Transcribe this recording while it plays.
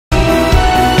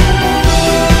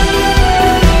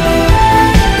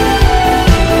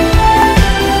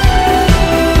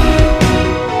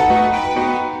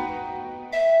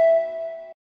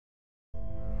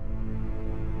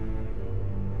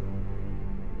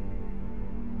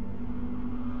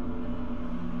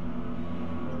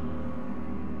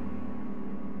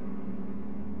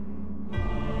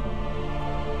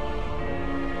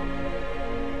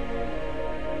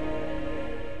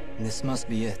This must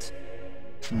be it.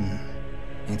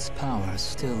 Its power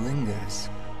still lingers.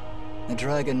 The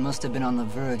dragon must have been on the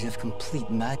verge of complete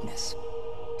madness.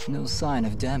 No sign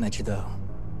of damage, though.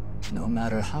 No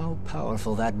matter how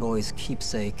powerful that boy's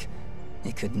keepsake,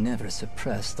 it could never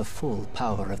suppress the full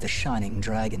power of the Shining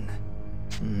Dragon.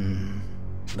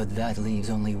 But that leaves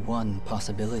only one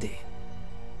possibility.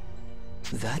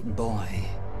 That boy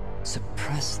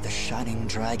suppressed the Shining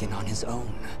Dragon on his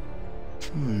own.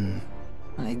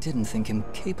 I didn't think him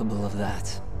capable of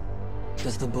that.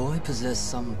 Does the boy possess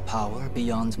some power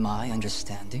beyond my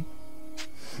understanding?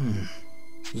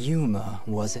 Yuma,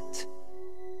 was it?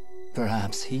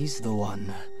 Perhaps he's the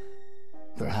one.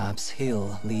 Perhaps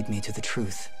he'll lead me to the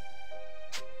truth.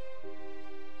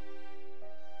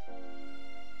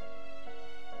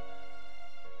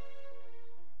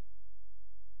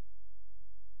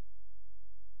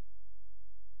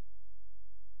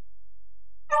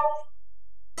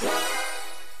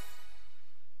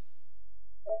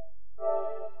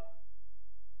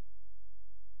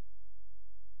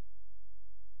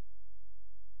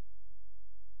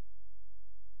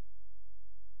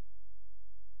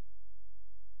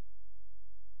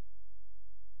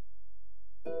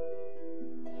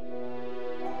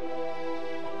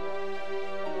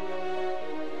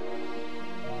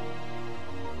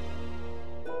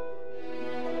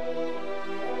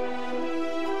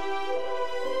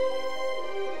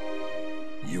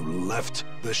 You left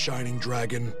the Shining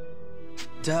Dragon?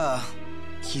 Duh.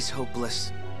 He's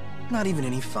hopeless. Not even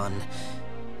any fun.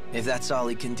 If that's all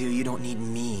he can do, you don't need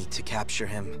me to capture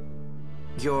him.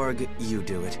 Georg, you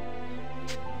do it.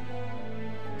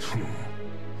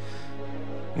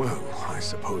 Well, I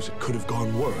suppose it could have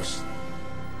gone worse.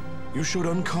 You showed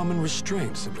uncommon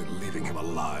restraint simply leaving him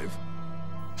alive.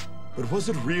 But was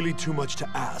it really too much to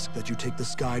ask that you take the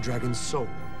Sky Dragon's soul?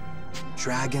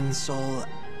 Dragon soul?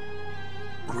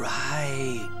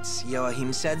 Right.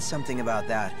 Joachim said something about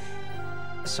that.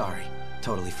 Sorry,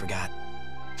 totally forgot.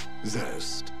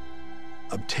 Zest,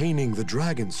 obtaining the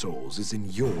Dragon Souls is in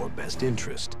your best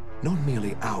interest, not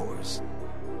merely ours.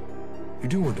 You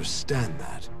do understand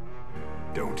that,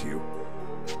 don't you?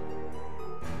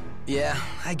 Yeah,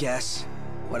 I guess.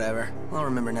 Whatever. I'll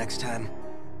remember next time.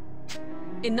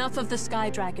 Enough of the Sky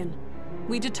Dragon.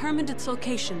 We determined its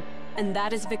location, and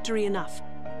that is victory enough.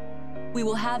 We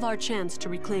will have our chance to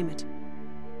reclaim it.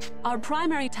 Our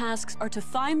primary tasks are to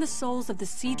find the souls of the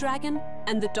Sea Dragon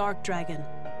and the Dark Dragon,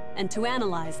 and to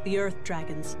analyze the Earth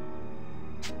Dragons.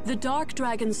 The Dark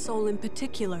Dragon's soul in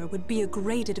particular would be a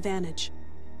great advantage.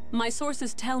 My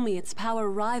sources tell me its power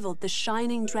rivaled the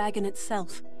Shining Dragon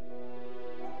itself.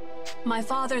 My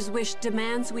father's wish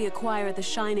demands we acquire the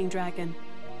Shining Dragon,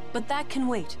 but that can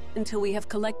wait until we have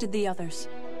collected the others.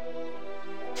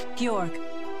 Georg,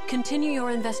 continue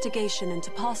your investigation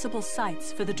into possible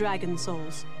sites for the Dragon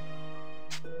Souls.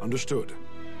 Understood.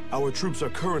 Our troops are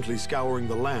currently scouring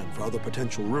the land for other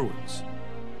potential ruins.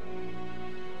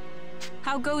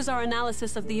 How goes our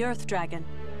analysis of the Earth Dragon?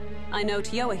 I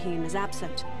note Joachim is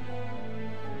absent.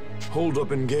 Holed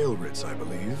up in Galeritz, I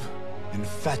believe.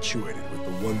 Infatuated with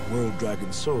the one World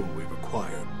Dragon soul we've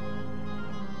acquired.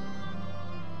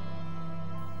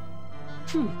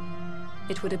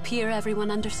 It would appear everyone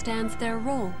understands their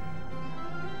role.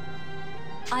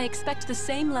 I expect the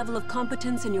same level of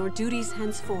competence in your duties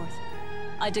henceforth.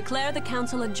 I declare the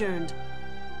council adjourned.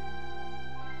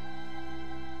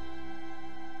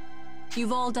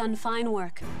 You've all done fine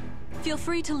work. Feel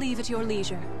free to leave at your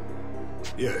leisure.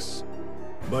 Yes.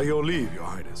 By your leave, Your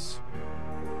Highness.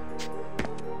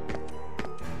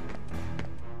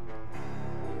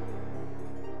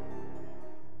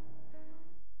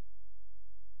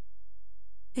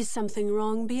 Is something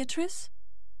wrong, Beatrice?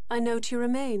 I note you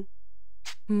remain.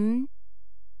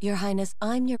 Your Highness,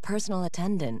 I'm your personal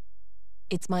attendant.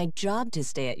 It's my job to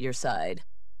stay at your side.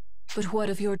 But what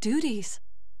of your duties?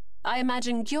 I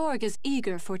imagine Georg is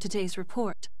eager for today's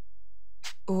report.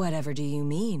 Whatever do you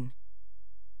mean?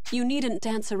 You needn't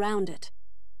dance around it.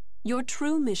 Your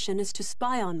true mission is to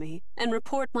spy on me and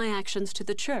report my actions to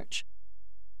the church.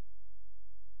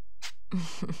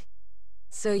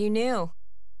 So you knew.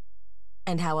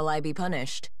 And how will I be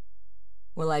punished?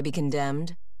 Will I be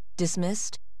condemned?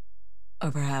 Dismissed?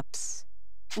 Or perhaps...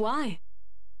 Why?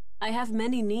 I have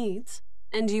many needs,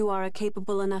 and you are a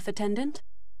capable enough attendant.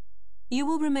 You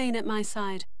will remain at my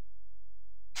side.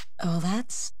 Oh,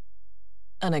 that's...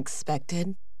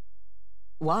 unexpected.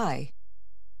 Why?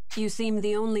 You seem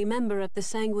the only member of the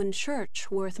Sanguine Church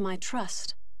worth my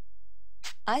trust.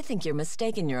 I think you're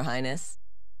mistaken, Your Highness.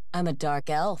 I'm a dark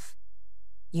elf.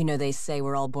 You know they say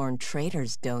we're all born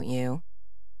traitors, don't you?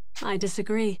 I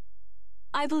disagree.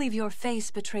 I believe your face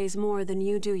betrays more than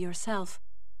you do yourself.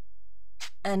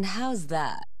 And how's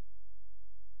that?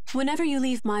 Whenever you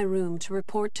leave my room to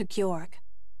report to Georg,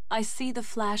 I see the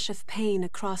flash of pain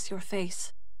across your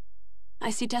face. I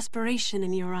see desperation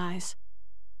in your eyes.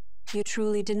 You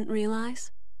truly didn't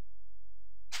realize?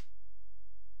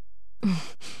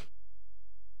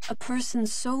 A person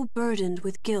so burdened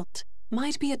with guilt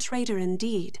might be a traitor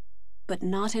indeed, but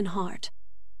not in heart.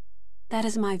 That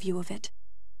is my view of it.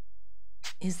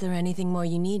 Is there anything more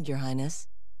you need, Your Highness?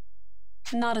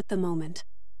 Not at the moment.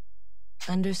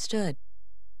 Understood.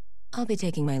 I'll be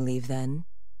taking my leave then.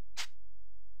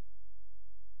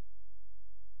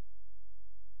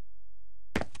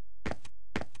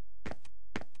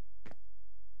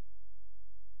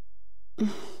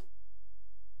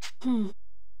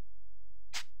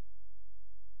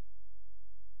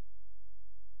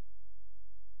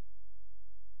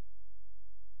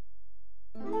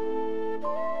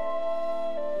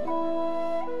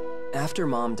 After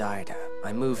Mom died,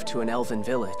 I moved to an elven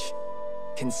village.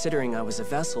 Considering I was a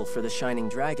vessel for the Shining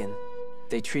Dragon,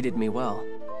 they treated me well.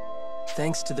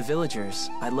 Thanks to the villagers,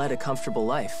 I led a comfortable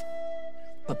life.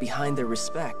 But behind their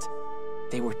respect,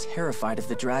 they were terrified of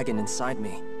the dragon inside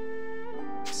me.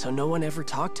 So no one ever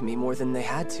talked to me more than they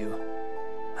had to.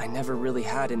 I never really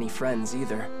had any friends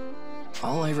either.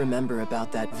 All I remember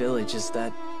about that village is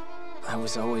that I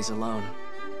was always alone.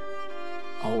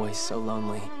 Always so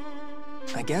lonely.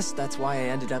 I guess that's why I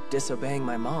ended up disobeying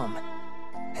my mom,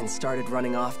 and started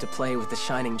running off to play with the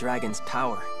Shining Dragon's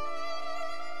power.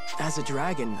 As a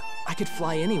dragon, I could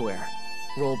fly anywhere,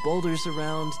 roll boulders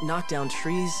around, knock down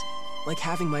trees, like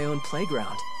having my own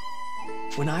playground.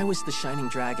 When I was the Shining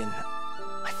Dragon,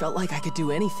 I felt like I could do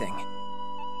anything.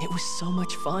 It was so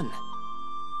much fun.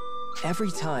 Every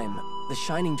time, the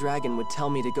Shining Dragon would tell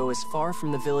me to go as far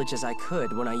from the village as I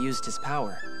could when I used his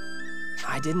power.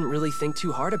 I didn't really think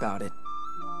too hard about it.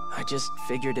 I just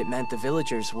figured it meant the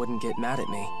villagers wouldn't get mad at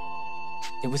me.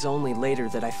 It was only later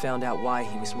that I found out why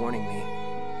he was warning me.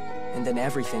 And then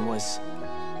everything was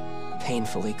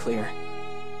painfully clear.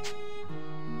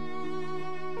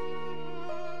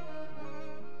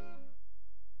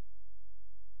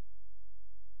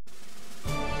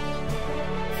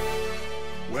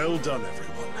 Well done,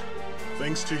 everyone.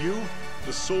 Thanks to you,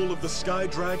 the soul of the Sky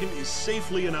Dragon is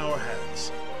safely in our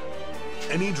hands.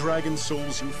 Any dragon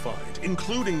souls you find,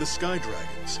 including the Sky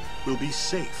Dragons, will be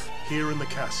safe here in the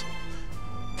castle.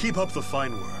 Keep up the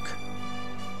fine work.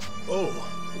 Oh,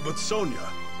 but Sonia,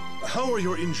 how are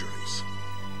your injuries?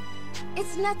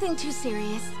 It's nothing too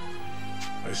serious.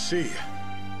 I see.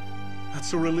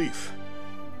 That's a relief.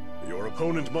 Your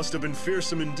opponent must have been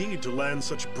fearsome indeed to land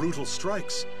such brutal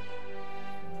strikes.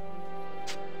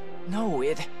 No,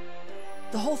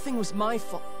 the whole thing was my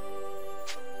fault.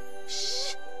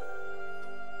 Shh.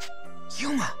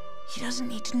 Yuma, he doesn't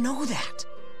need to know that.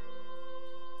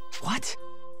 What?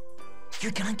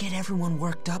 You're gonna get everyone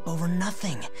worked up over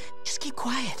nothing. Just keep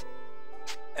quiet.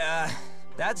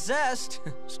 That's Zest.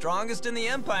 Strongest in the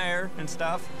Empire and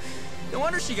stuff. No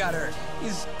wonder she got hurt.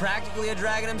 He's practically a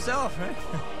dragon himself, right?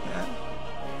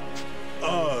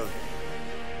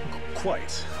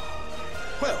 Quite.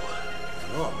 Well,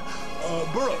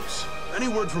 Burroughs, any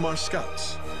word from our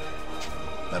scouts?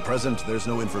 At present, there's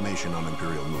no information on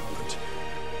Imperial movement.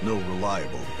 No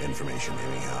reliable information,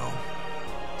 anyhow.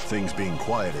 Things being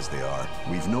quiet as they are,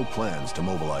 we've no plans to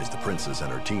mobilize the princess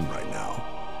and her team right now.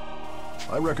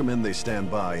 I recommend they stand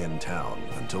by in town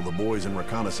until the boys in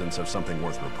reconnaissance have something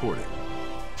worth reporting.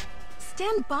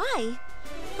 Stand by?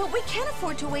 But we can't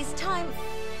afford to waste time.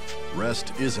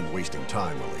 Rest isn't wasting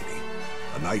time, milady.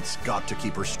 A knight's got to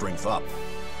keep her strength up.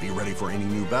 Be ready for any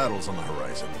new battles on the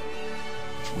horizon.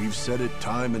 We've said it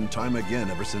time and time again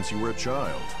ever since you were a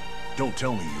child. Don't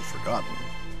tell me you've forgotten.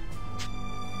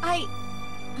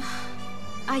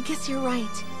 I guess you're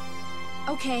right.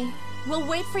 Okay, we'll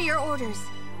wait for your orders.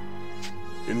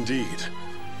 Indeed.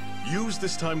 Use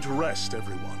this time to rest,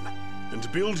 everyone,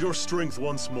 and build your strength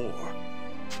once more.